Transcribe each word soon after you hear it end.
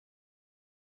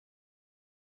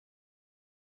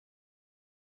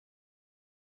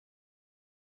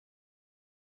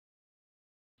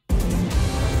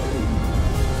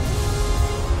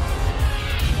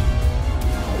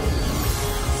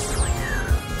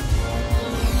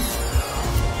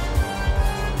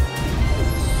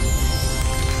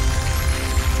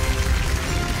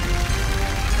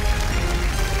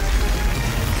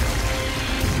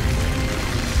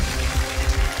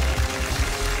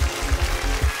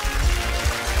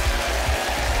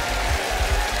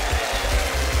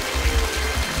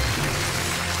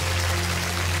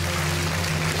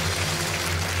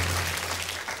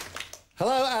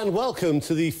and welcome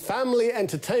to the family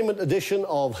entertainment edition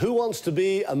of Who Wants to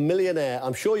Be a Millionaire?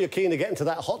 I'm sure you're keen to get into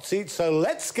that hot seat, so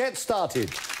let's get started.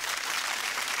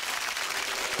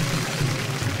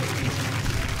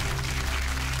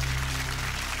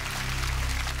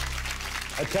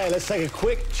 OK, let's take a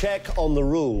quick check on the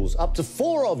rules. Up to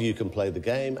 4 of you can play the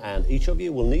game, and each of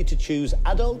you will need to choose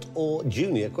adult or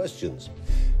junior questions.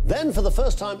 Then, for the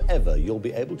first time ever, you'll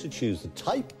be able to choose the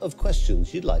type of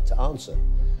questions you'd like to answer.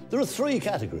 There are 3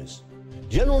 categories: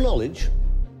 general knowledge,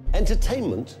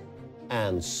 entertainment,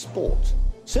 and sport.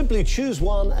 Simply choose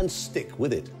one and stick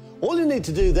with it. All you need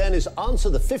to do then is answer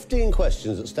the 15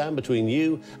 questions that stand between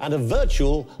you and a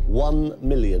virtual £1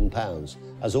 million.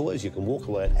 As always, you can walk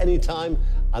away at any time,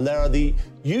 and there are the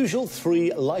usual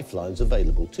 3 lifelines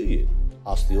available to you.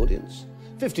 Ask the audience,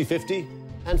 50-50,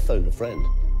 and phone a friend.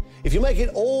 If you make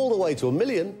it all the way to $1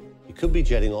 million, you could be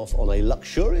jetting off on a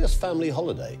luxurious family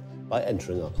holiday by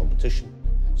entering our competition.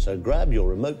 So grab your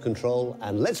remote control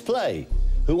and let's play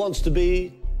Who Wants to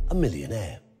Be a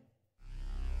Millionaire?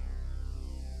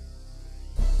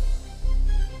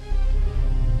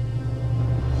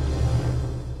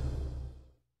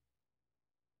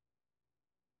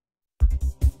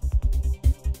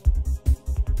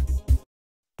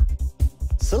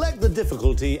 Select the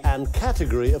difficulty and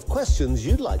category of questions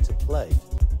you'd like to play.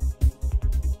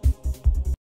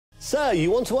 So,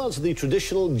 you want to answer the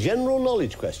traditional general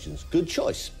knowledge questions. Good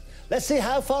choice. Let's see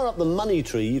how far up the money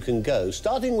tree you can go,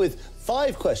 starting with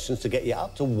 5 questions to get you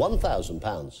up to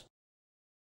 £1,000.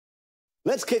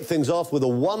 Let's kick things off with a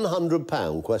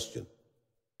 £100 question.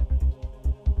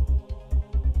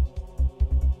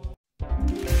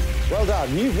 Well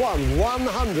done, you've won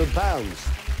 £100.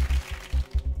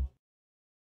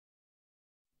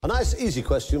 A nice easy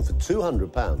question for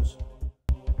 £200.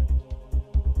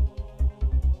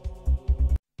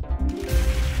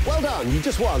 Well done, you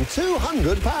just won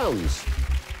 £200.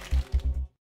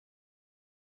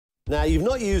 Now, you've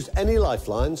not used any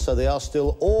lifelines, so they are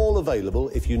still all available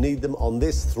if you need them on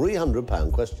this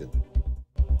 £300 question.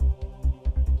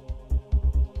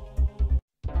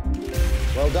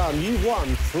 Well done, you've won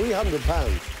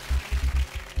 £300.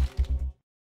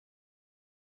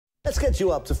 Let's get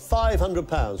you up to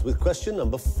 £500 with question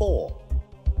number 4.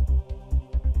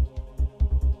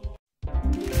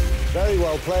 Very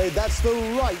well played. That's the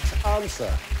right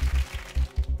answer.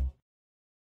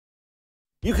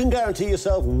 You can guarantee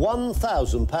yourself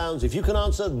 £1,000 if you can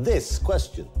answer this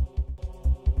question.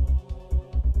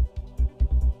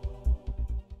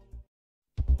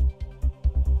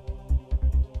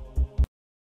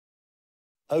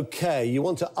 OK, you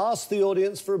want to ask the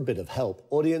audience for a bit of help.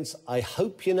 Audience, I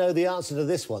hope you know the answer to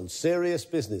this one. Serious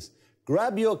business.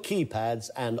 Grab your keypads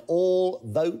and all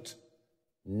vote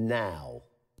now.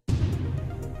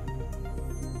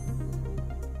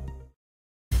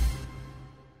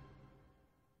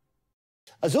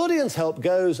 As audience help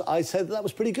goes, I'd say that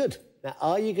was pretty good. Now,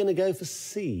 are you going to go for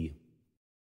C?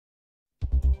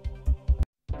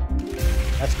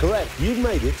 That's correct. You've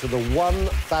made it to the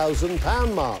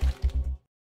 £1,000 mark.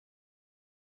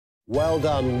 Well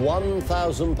done,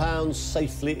 £1,000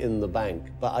 safely in the bank.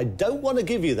 But I don't want to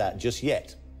give you that just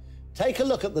yet. Take a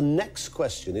look at the next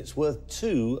question. It's worth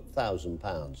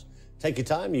 £2,000. Take your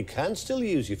time. You can still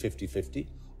use your 50-50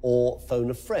 or phone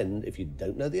a friend if you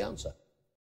don't know the answer.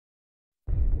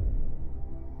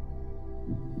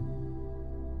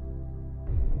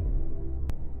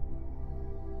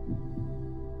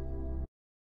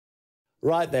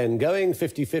 Right then, going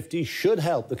 50-50 should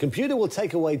help. The computer will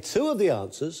take away 2 of the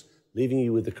answers, leaving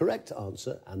you with the correct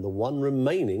answer and the 1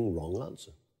 remaining wrong answer.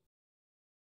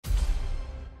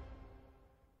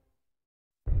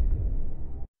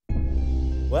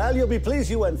 Well, you'll be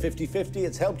pleased you went 50-50.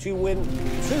 It's helped you win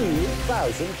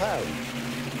 £2,000.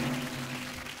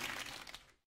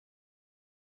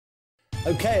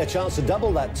 OK, a chance to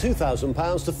double that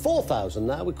 £2,000 to £4,000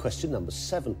 now with question number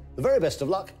 7. The very best of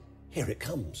luck. Here it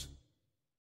comes.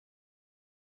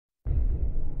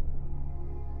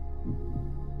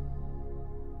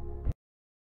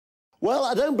 Well,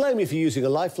 I don't blame you for using a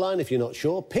lifeline if you're not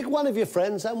sure. Pick one of your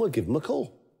friends and we'll give them a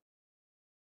call.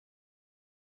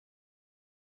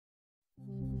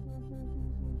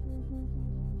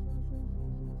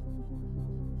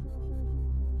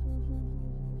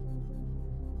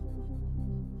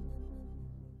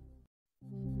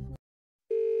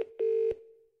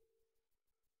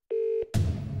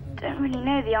 Don't really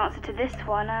know the answer to this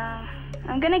one.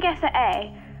 I'm going to guess at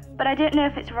A, but I don't know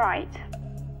if it's right.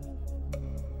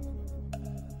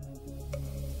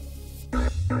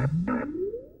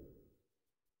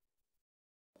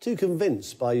 Too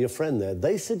convinced by your friend there.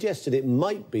 They suggested it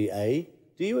might be A.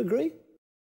 Do you agree?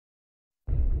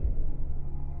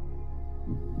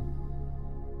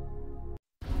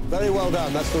 Very well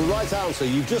done. That's the right answer.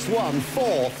 You've just won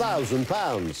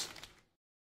 £4,000.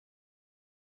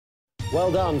 Well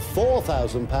done.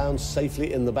 £4,000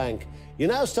 safely in the bank. You're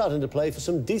now starting to play for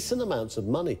some decent amounts of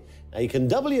money. Now, you can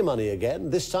double your money again,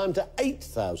 this time to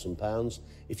 £8,000,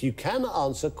 if you can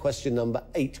answer question number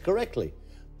 8 correctly.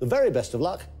 The very best of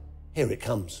luck. Here it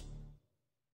comes.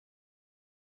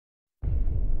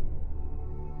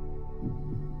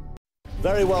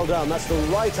 Very well done. That's the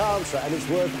right answer, and it's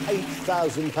worth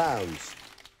 £8,000.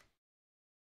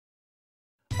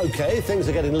 OK, things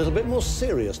are getting a little bit more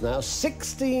serious now.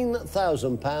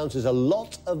 £16,000 is a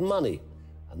lot of money,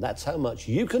 and that's how much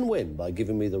you can win by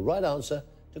giving me the right answer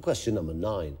to question number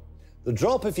 9. The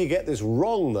drop, if you get this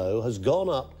wrong, though, has gone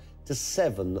up to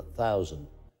 £7,000.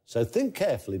 So think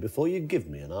carefully before you give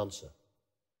me an answer.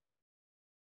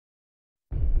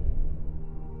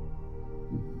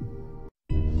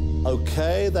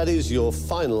 OK, that is your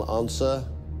final answer.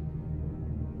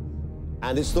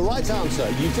 And it's the right answer.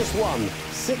 You just won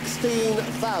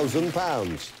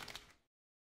 £16,000.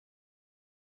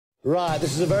 Right,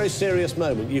 this is a very serious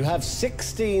moment. You have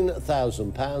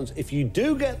 £16,000. If you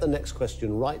do get the next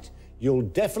question right, you'll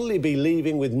definitely be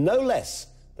leaving with no less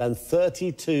than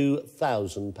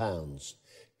 £32,000.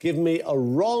 Give me a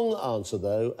wrong answer,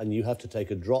 though, and you have to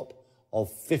take a drop of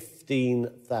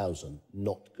 £15,000.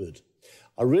 Not good.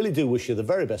 I really do wish you the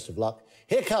very best of luck.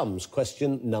 Here comes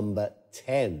question number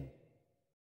 10.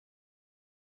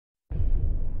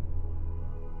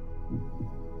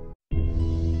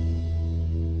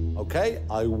 OK,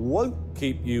 I won't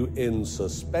keep you in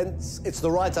suspense. It's the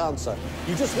right answer.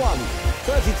 You just won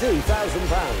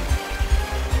 £32,000.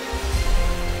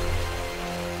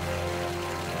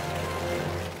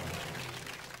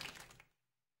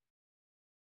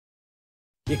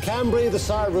 You can breathe a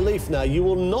sigh of relief now. You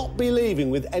will not be leaving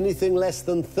with anything less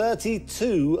than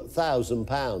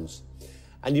 £32,000.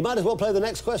 And you might as well play the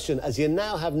next question, as you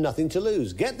now have nothing to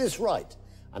lose. Get this right,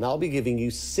 and I'll be giving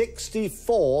you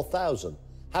 £64,000.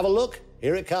 Have a look.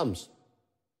 Here it comes.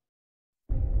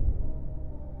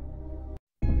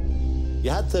 You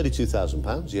had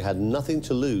 £32,000. You had nothing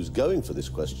to lose going for this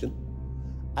question.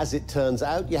 As it turns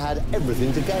out, you had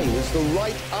everything to gain. It's the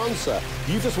right answer.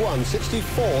 You just won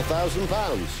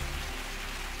 £64,000.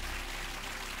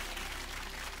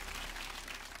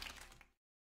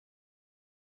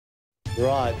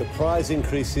 Right, the prize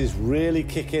increases really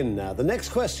kick in now. The next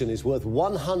question is worth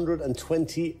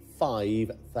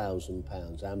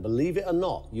 £125,000. And believe it or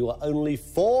not, you are only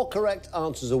 4 correct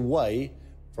answers away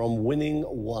from winning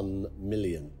 £1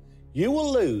 million. You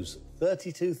will lose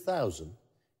 £32,000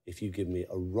 if you give me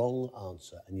a wrong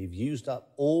answer, and you've used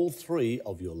up all 3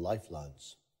 of your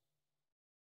lifelines.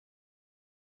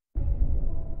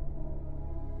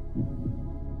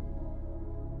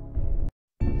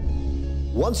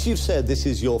 Once you've said this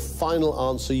is your final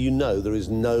answer, you know there is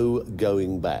no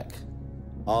going back.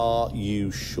 Are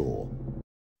you sure?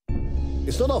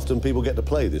 It's not often people get to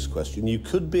play this question. You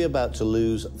could be about to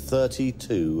lose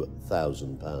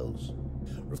 £32,000.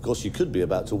 Or, of course, you could be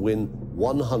about to win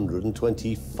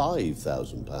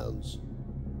 £125,000.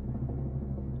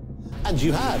 And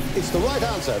you have. It's the right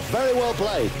answer. Very well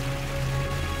played.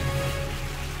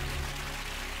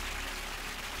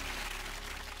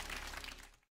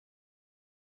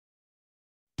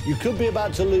 You could be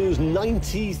about to lose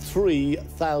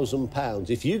 £93,000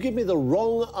 if you give me the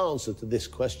wrong answer to this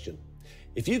question.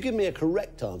 If you give me a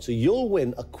correct answer, you'll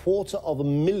win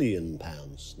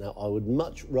 £250,000. Now, I would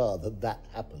much rather that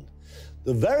happened.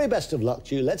 The very best of luck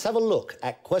to you. Let's have a look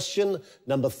at question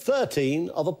number 13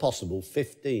 of a possible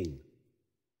 15.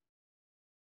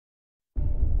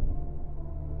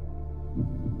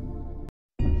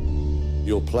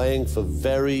 You're playing for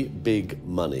very big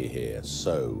money here,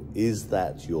 so is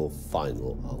that your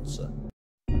final answer?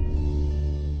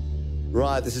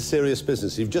 Right, this is serious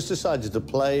business. You've just decided to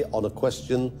play on a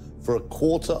question for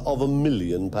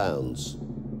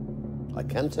 £250,000. I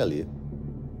can tell you,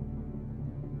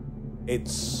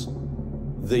 it's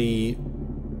the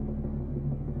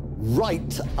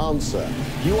right answer.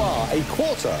 You are a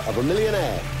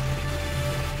 £250,000.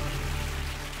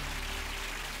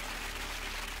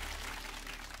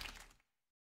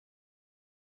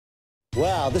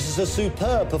 Wow, this is a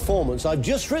superb performance. I've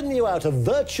just written you out a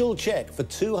virtual cheque for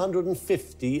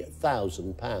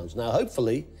 £250,000. Now,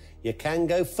 hopefully, you can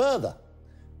go further.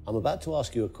 I'm about to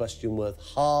ask you a question worth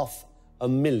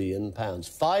 £500,000,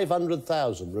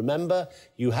 500,000. Remember,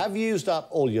 you have used up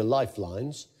all your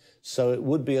lifelines, so it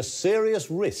would be a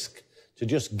serious risk to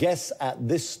just guess at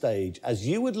this stage, as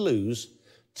you would lose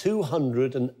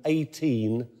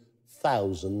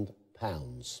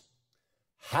 £218,000.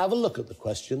 Have a look at the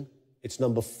question. It's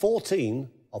number 14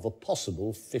 of a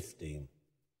possible 15.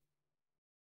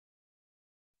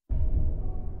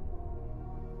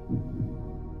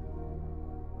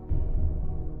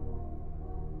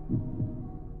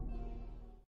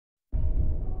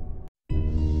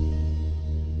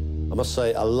 I must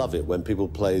say, I love it when people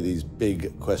play these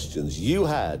big questions. You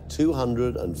had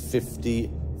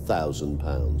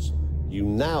 £250,000. You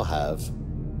now have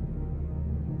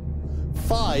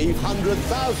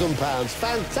 £500,000.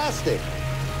 Fantastic.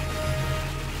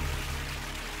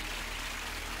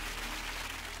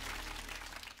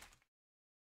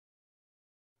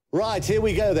 Right, here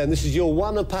we go then. This is your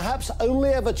one and perhaps only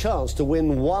ever chance to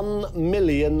win £1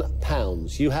 million.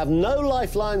 You have no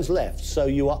lifelines left, so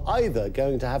you are either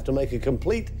going to have to make a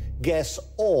complete guess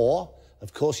or,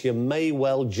 of course, you may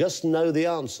well just know the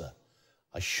answer.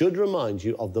 I should remind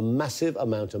you of the massive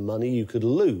amount of money you could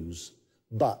lose,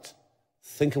 but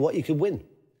think of what you could win.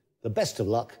 The best of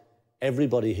luck.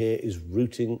 Everybody here is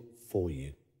rooting for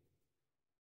you.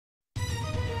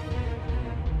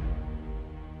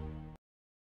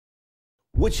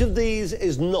 Which of these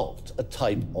is not a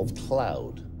type of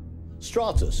cloud?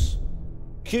 Stratus,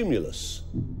 cumulus,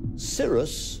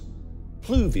 cirrus,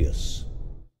 pluvius.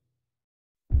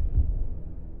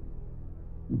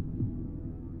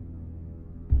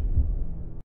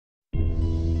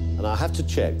 And I have to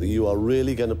check that you are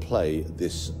really going to play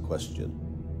this question.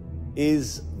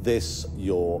 Is this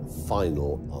your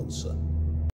final answer?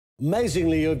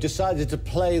 Amazingly, you have decided to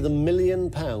play the £1 million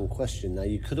question. Now,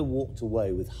 you could have walked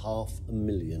away with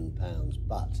 £500,000,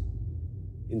 but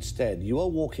instead, you are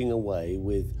walking away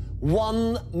with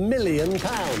 £1 million. You're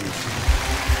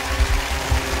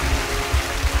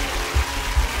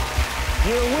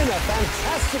a winner.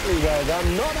 Fantastically well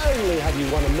done. Not only have you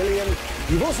won £1 million,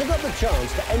 you've also got the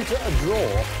chance to enter a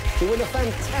draw to win a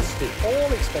fantastic,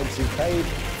 all-expenses-paid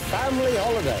family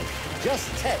holiday.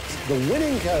 Just text the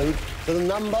winning code to the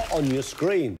number on your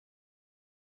screen.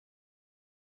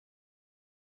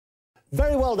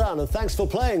 Very well done, and thanks for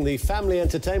playing the family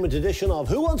entertainment edition of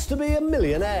Who Wants to Be a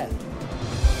Millionaire?